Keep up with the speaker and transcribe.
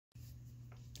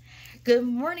Good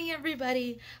morning,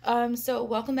 everybody. So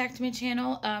welcome back to my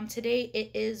channel. Today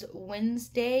it is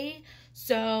Wednesday.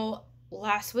 So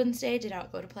last Wednesday did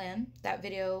not go to plan. That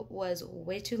video was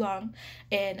way too long,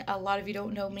 and a lot of you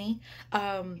don't know me.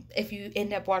 If you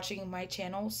end up watching my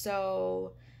channel,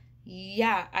 so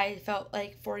yeah, I felt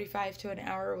like 45 to an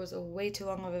hour was a way too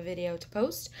long of a video to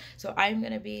post. So I'm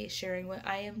going to be sharing what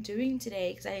I am doing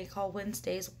today, because I call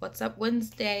Wednesdays What's Up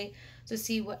Wednesday, to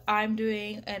see what I'm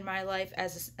doing in my life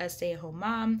as a stay-at-home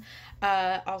mom.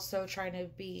 Also trying to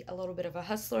be a little bit of a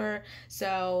hustler.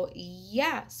 So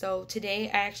yeah, so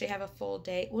today I actually have a full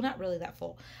day. Well, not really that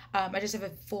full. I just have a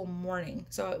full morning.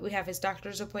 So we have his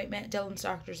doctor's appointment, Dylan's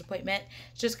doctor's appointment.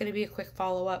 It's just going to be a quick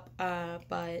follow-up.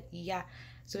 But yeah.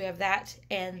 So we have that,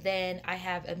 and then I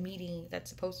have a meeting that's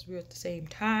supposed to be at the same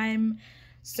time.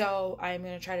 So I'm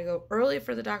going to try to go early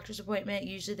for the doctor's appointment.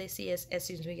 Usually they see us as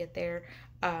soon as we get there.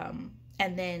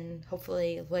 And then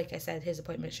hopefully, like I said, his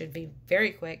appointment should be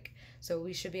very quick. So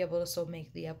we should be able to still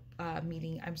make the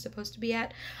meeting I'm supposed to be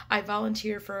at. I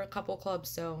volunteer for a couple clubs,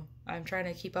 so I'm trying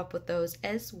to keep up with those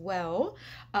as well.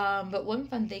 But one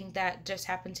fun thing that just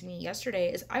happened to me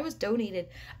yesterday is I was donated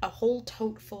a whole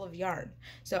tote full of yarn.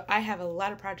 So I have a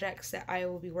lot of projects that I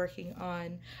will be working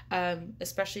on,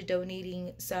 especially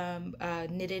donating some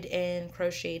knitted and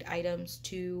crocheted items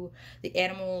to the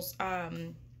animals.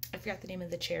 I forgot the name of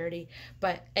the charity,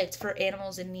 but it's for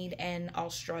animals in need in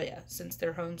Australia, since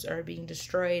their homes are being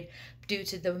destroyed due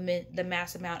to the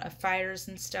mass amount of fires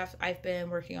and stuff. I've been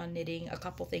working on knitting a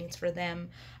couple things for them.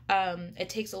 It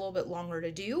takes a little bit longer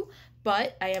to do,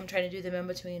 but I am trying to do them in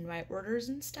between my orders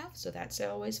and stuff, so that's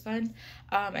always fun.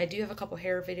 I do have a couple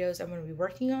hair videos I'm going to be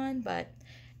working on, but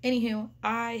anywho,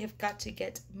 I have got to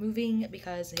get moving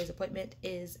because his appointment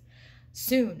is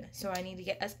soon, so I need to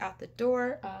get us out the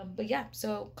door. But yeah,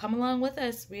 so come along with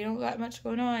us. We don't got much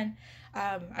going on.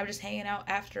 I'm just hanging out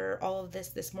after all of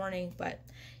this morning, but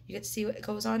you get to see what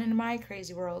goes on in my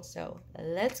crazy world, so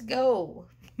let's go.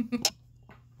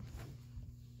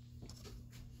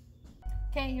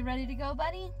 Okay, you ready to go,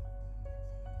 buddy?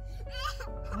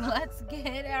 Let's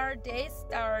get our day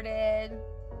started.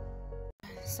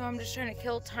 So I'm just trying to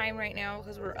kill time right now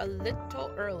because we're a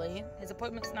little early. His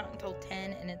appointment's not until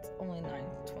 10 and it's only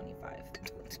 9:25.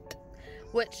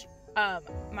 Which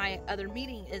my other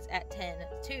meeting is at 10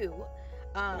 too,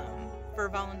 for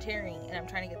volunteering, and I'm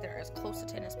trying to get there as close to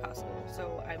 10 as possible.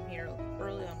 So I'm here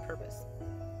early on purpose.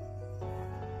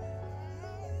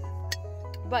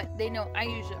 But they know I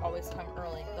usually always come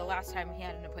early. The last time he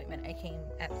had an appointment, I came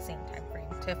at the same time frame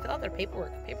to fill out their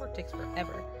paperwork. Paperwork takes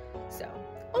forever. So,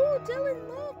 oh, Dylan,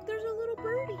 look, there's a little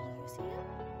birdie. You see him?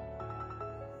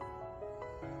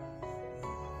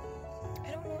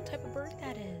 I don't know what type of bird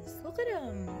that is. Look at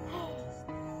him.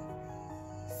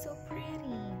 So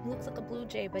pretty. He looks like a blue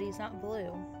jay, but he's not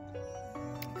blue.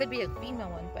 Could be a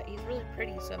female one, but he's really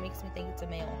pretty, so it makes me think it's a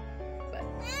male. But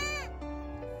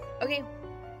okay,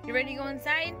 you ready to go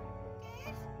inside?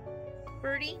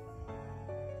 Birdie?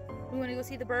 We want to go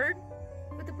see the bird?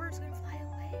 But the bird's gonna fly away.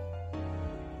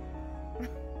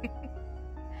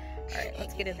 Alright,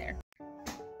 let's get in there.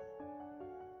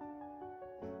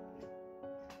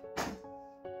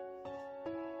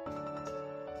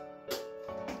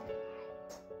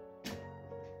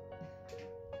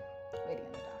 Waiting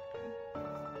on the doctor.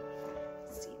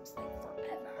 Seems like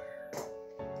forever. It's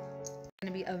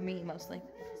gonna be of me mostly.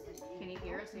 Can you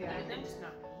hear us? Yeah. I'm just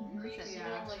not.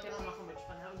 Yeah. Like, I don't know how much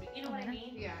fun that would be. You know what I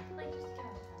mean? Yeah. Like, just get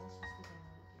on the phone.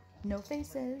 No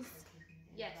faces.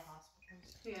 Yes.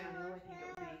 Yeah. I think it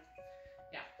would be.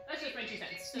 Yeah. That's just my 2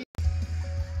 cents.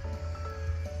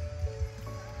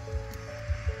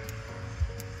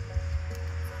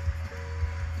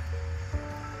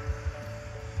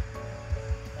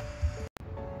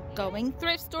 Going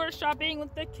thrift store shopping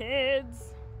with the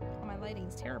kids. Oh, my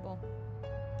lighting's terrible.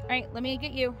 Alright, let me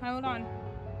get you. Hold on.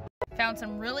 Found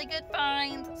some really good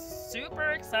finds.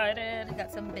 Super excited.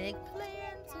 Got some big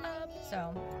plans up.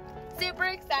 So, super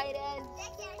excited.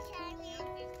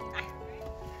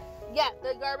 Yeah,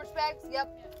 the garbage bags.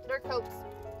 Yep, they're coats.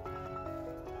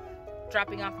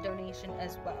 Dropping off a donation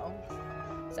as well.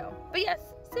 So, but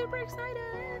yes, super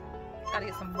excited. Gotta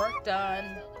get some work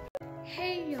done.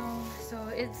 Hey y'all, so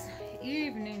it's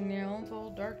evening now. It's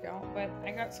all dark out, but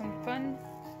I got some fun,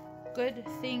 good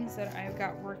things that I've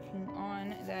got working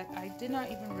on that I did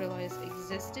not even realize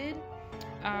existed.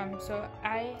 So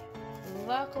I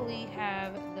luckily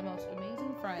have the most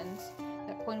amazing friends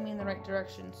that point me in the right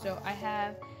direction. So I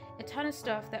have a ton of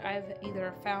stuff that I've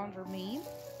either found or made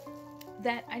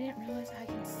that I didn't realize I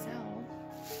can sell.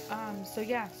 So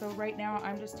yeah, so right now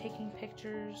I'm just taking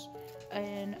pictures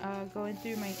and going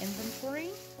through my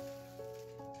inventory.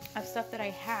 of stuff that I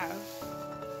have.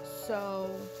 So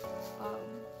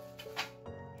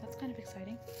that's kind of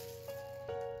exciting.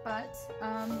 But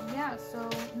yeah, so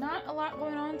not a lot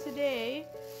going on today.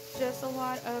 Just a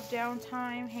lot of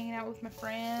downtime, hanging out with my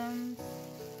friends,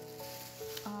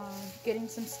 getting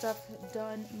some stuff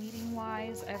done meeting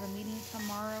wise. I have a meeting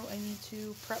tomorrow I need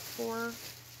to prep for.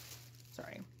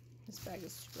 Sorry, this bag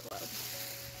is super loud.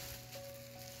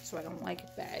 So I don't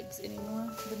like bags anymore.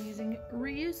 I've been using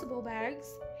reusable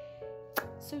bags.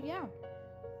 So yeah.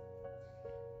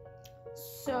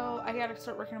 So I gotta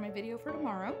start working on my video for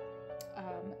tomorrow,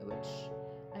 which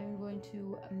I'm going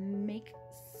to make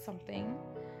something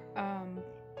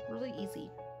really easy.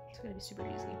 It's gonna be super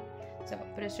easy. So,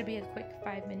 but it should be a quick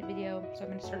 5-minute video. So I'm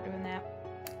gonna start doing that,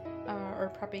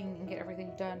 or prepping and get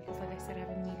everything done. Because like I said, I have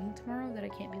a meeting tomorrow that I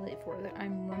can't be late for. That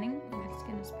I'm running, and my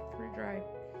skin is pretty dry.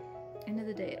 End of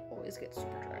the day, it always gets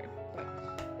super dry. But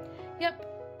yep.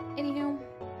 Anywho,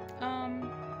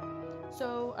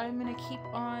 so I'm gonna keep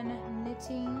on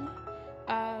knitting.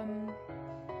 I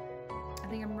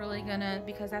think I'm really gonna,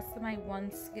 because that's my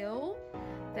one skill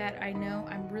that I know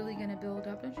I'm really gonna build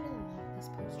up. Don't you love this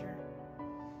poster?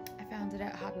 I found it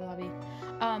at Hobby Lobby.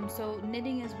 So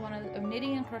knitting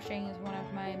and crocheting is one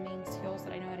of my main skills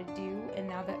that I know how to do. And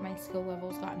now that my skill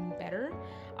level's gotten better,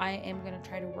 I am gonna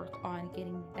try to work on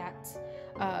getting that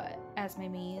as my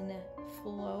main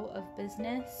flow of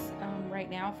business right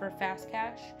now for fast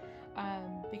cash,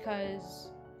 because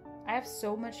I have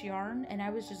so much yarn, and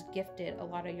I was just gifted a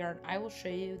lot of yarn. I will show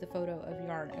you the photo of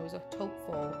yarn. It was a tote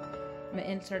full. I'm gonna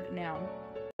insert it now.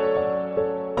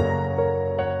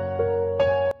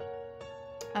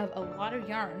 Of a lot of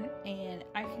yarn, and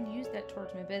I can use that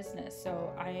towards my business.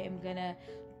 So I am gonna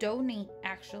donate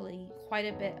actually quite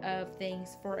a bit of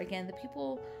things for, again, the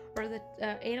people or the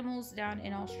animals down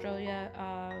in Australia,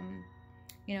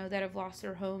 you know, that have lost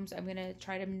their homes. I'm gonna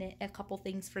try to knit a couple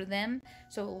things for them.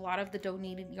 So a lot of the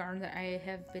donated yarn that I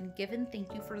have been given,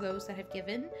 thank you for those that have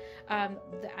given,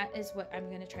 that is what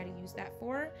I'm gonna try to use that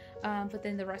for. But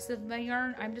then the rest of my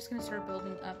yarn, I'm just gonna start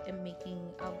building up and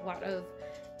making a lot of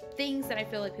things that I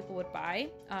feel like people would buy.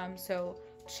 So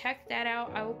check that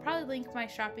out. I will probably link my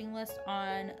shopping list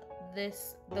on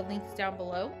the links down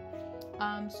below.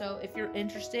 So if you're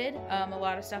interested, a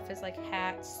lot of stuff is like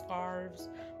hats, scarves,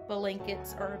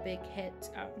 blankets are a big hit,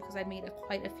 because I made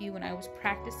quite a few when I was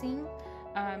practicing.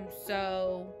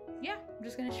 So yeah, I'm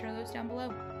just gonna share those down below.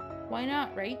 Why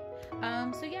not, right?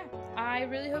 So yeah, I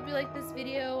really hope you liked this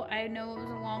video. I know it was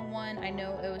a long one. I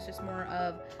know it was just more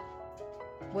of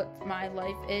what my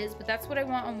life is, but that's what I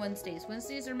want on Wednesdays.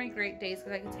 Wednesdays are my great days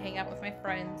because I get to hang out with my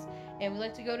friends, and we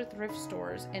like to go to thrift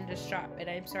stores and just shop. And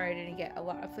I'm sorry I didn't get a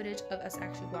lot of footage of us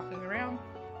actually walking around.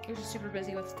 I was just super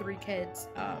busy with 3 kids,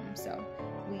 so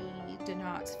we did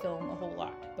not film a whole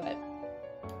lot. But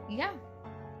yeah,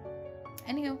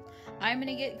 anywho, I'm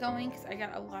gonna get going because I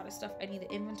got a lot of stuff I need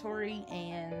to inventory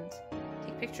and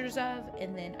take pictures of,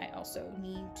 and then I also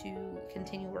need to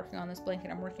continue working on this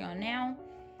blanket I'm working on now.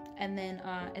 And then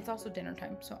it's also dinner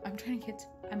time, so I'm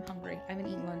hungry. I haven't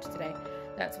eaten lunch today.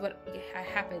 That's what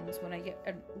happens when I get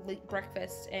a late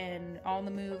breakfast and on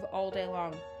the move all day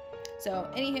long. So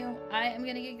anywho, I am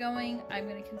gonna get going. I'm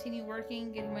gonna continue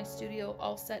working, getting my studio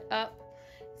all set up.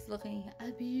 It's looking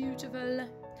beautiful.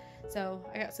 So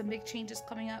I got some big changes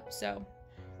coming up, so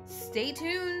stay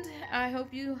tuned. I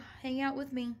hope you hang out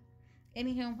with me.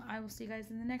 Anywho, I will see you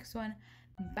guys in the next one.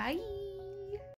 Bye.